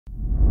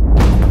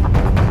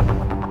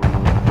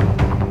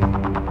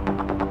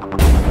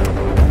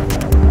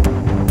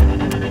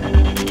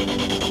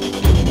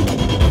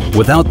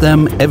Without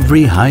them,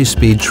 every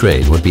high-speed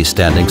train would be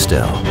standing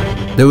still.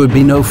 There would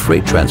be no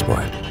freight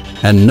transport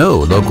and no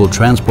local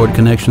transport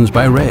connections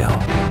by rail.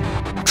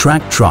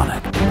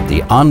 Tractronic,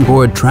 the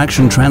onboard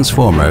traction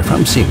transformer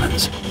from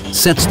Siemens,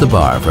 sets the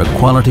bar for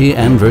quality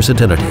and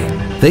versatility.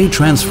 They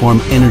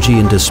transform energy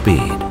into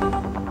speed,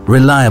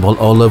 reliable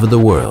all over the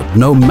world,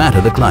 no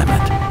matter the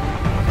climate.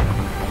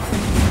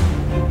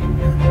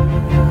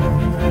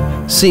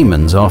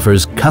 Siemens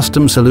offers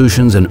custom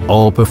solutions in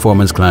all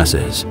performance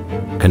classes,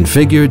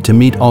 configured to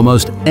meet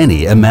almost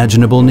any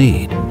imaginable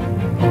need.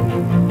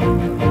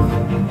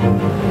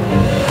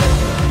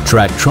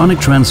 Tractronic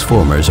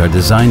transformers are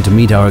designed to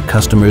meet our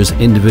customers'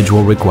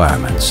 individual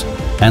requirements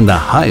and the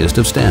highest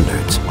of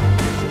standards.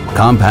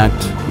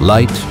 Compact,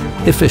 light,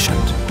 efficient.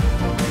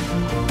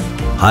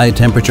 High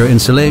temperature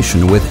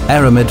insulation with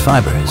aramid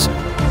fibers,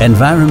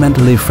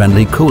 environmentally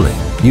friendly cooling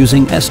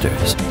using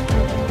esters.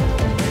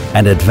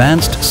 And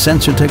advanced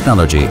sensor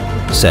technology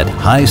set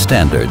high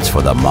standards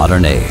for the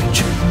modern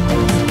age.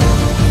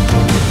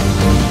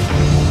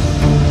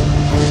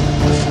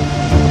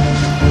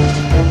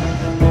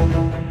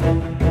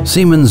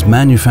 Siemens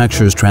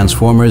manufactures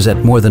transformers at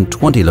more than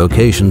 20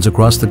 locations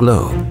across the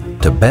globe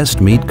to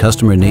best meet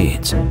customer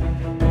needs.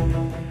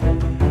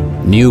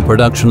 New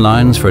production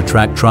lines for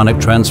Tractronic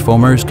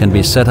transformers can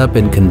be set up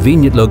in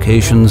convenient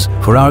locations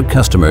for our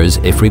customers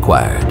if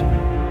required.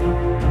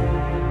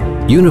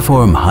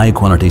 Uniform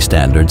high-quality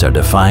standards are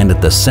defined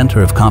at the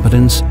center of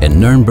competence in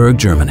Nuremberg,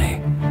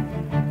 Germany.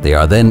 They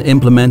are then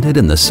implemented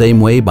in the same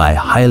way by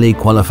highly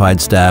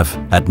qualified staff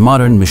at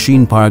modern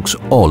machine parks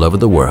all over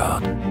the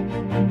world.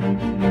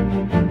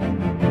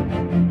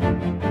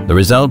 The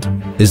result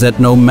is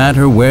that no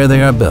matter where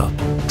they are built,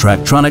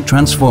 Tractronic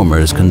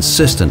transformers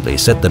consistently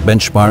set the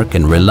benchmark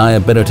in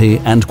reliability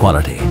and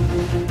quality.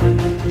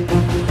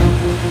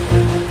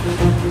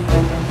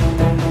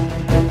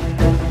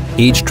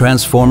 Each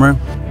transformer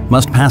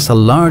must pass a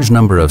large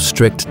number of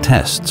strict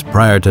tests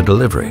prior to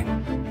delivery.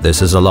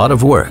 This is a lot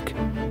of work,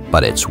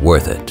 but it's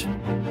worth it.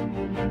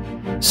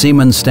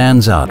 Siemens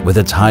stands out with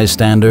its high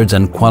standards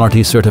and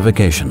quality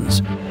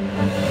certifications.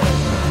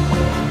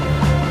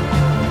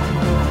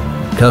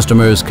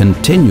 Customers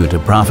continue to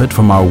profit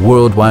from our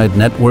worldwide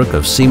network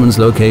of Siemens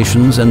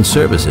locations and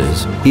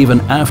services even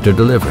after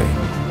delivery.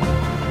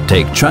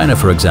 Take China,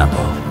 for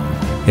example.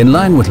 In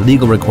line with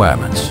legal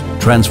requirements,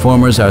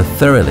 transformers are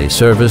thoroughly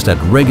serviced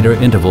at regular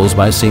intervals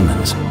by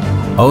Siemens.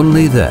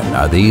 Only then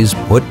are these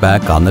put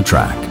back on the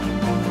track.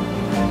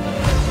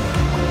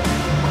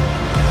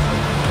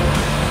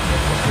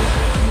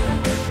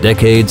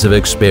 Decades of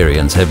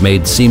experience have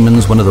made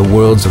Siemens one of the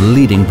world's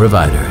leading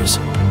providers.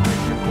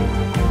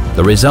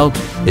 The result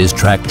is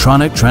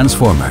Tractronic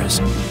transformers,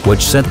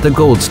 which set the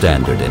gold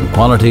standard in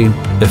quality,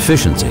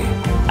 efficiency,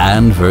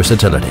 and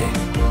versatility,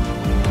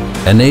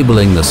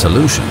 enabling the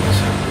solutions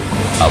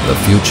of the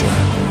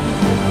future.